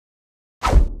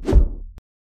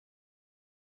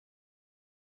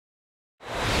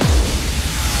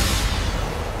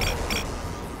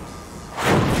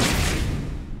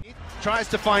tries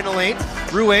to find a lane.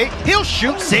 Rouet, he'll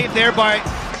shoot, saved there by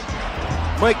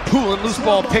Mike Poulin. Loose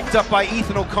ball picked up by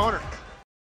Ethan O'Connor.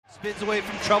 Spins away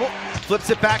from trouble, flips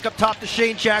it back up top to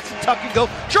Shane Jackson. Tuck and go,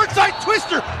 short side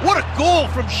twister. What a goal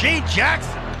from Shane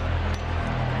Jackson.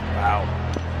 Wow.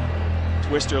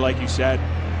 Twister, like you said,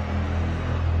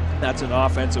 that's an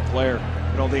offensive player.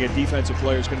 I don't think a defensive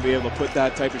player is going to be able to put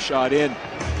that type of shot in.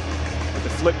 But the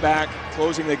flip back,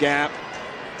 closing the gap,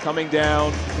 coming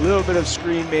down, a little bit of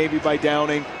screen maybe by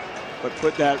Downing, but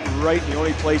put that right in the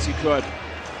only place he could.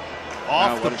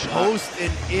 Off the post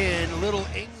and in, little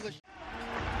English.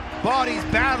 Bodies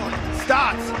battling,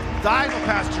 Stotts, diagonal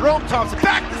pass, Jerome Thompson,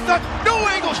 back to Stotts, no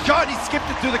angle shot, he skipped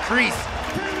it through the crease.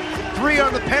 3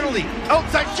 on the penalty,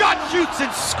 outside shot, shoots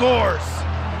and scores.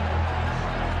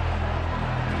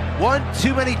 One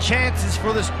too many chances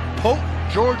for this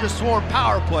potent Georgia Swarm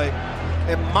power play,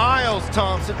 and Miles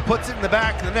Thompson puts it in the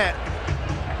back of the net,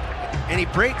 and he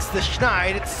breaks the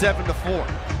schneid at 7-4.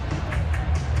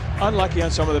 Unlucky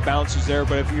on some of the bounces there,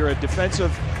 but if you're a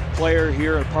defensive player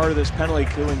here, a part of this penalty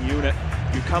killing unit,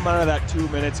 you come out of that 2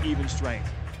 minutes even strength.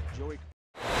 Joey.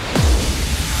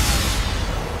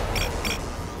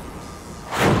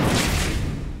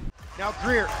 Now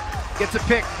Greer gets a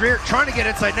pick. Greer trying to get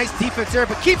inside. Nice defense there,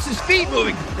 but keeps his feet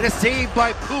moving. And a save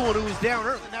by Poulin, who was down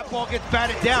early. And that ball gets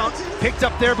batted down. Picked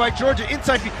up there by Georgia.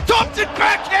 Inside feet. Thompson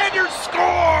backhander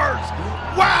scores!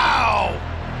 Wow!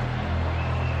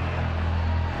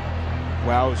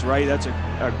 Wow is right. That's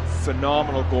a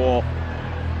phenomenal goal.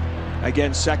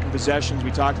 Again, second possessions.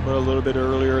 We talked about a little bit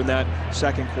earlier in that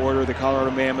second quarter. The Colorado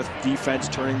Mammoth defense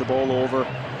turning the ball over.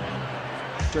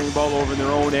 Turning the ball over in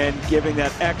their own end, giving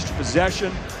that extra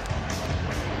possession.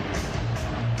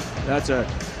 That's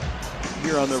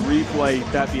here on the replay,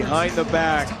 that behind the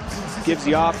back gives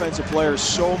the offensive player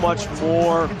so much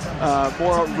more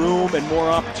room and more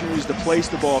opportunities to place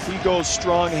the ball. If he goes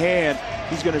strong hand,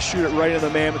 he's going to shoot it right in the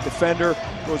Mammoth defender.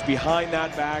 Goes behind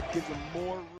that back, gives him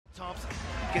more room. Thompson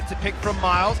gets a pick from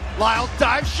Miles. Lyle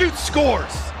dives, shoots,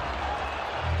 scores.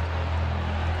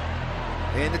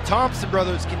 And the Thompson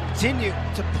brothers continue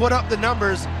to put up the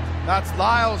numbers. That's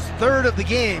Lyle's third of the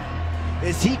game,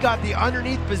 as he got the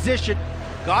underneath position,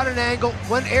 got an angle,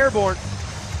 went airborne,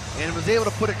 and was able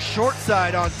to put it short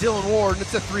side on Dylan Ward, and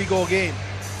it's a 3-goal game.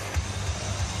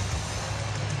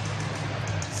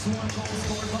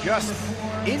 Just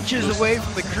inches away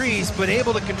from the crease, but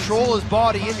able to control his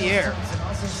body in the air.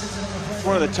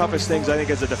 One of the toughest things, I think,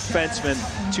 as a defenseman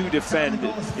to defend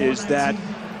is that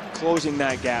closing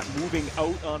that gap, moving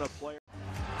out on a player.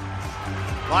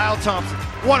 Lyle Thompson,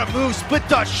 what a move, split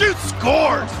dodge, shoots,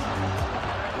 scores!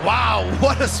 Wow,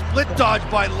 what a split dodge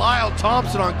by Lyle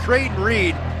Thompson on Creighton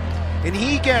Reed. And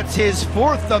he gets his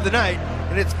 4th of the night,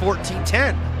 and it's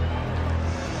 14-10.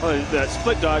 Well, that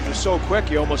split dodge was so quick,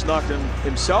 he almost knocked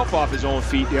himself off his own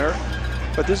feet there.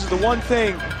 But this is the one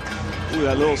thing, ooh,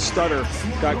 that little stutter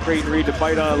got Creighton Reed to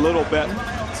bite on a little bit.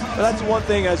 But that's one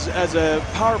thing as a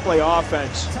power play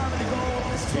offense.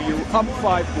 You're up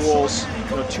 5 goals,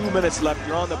 2 minutes left,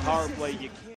 you're on the power play, you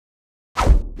can't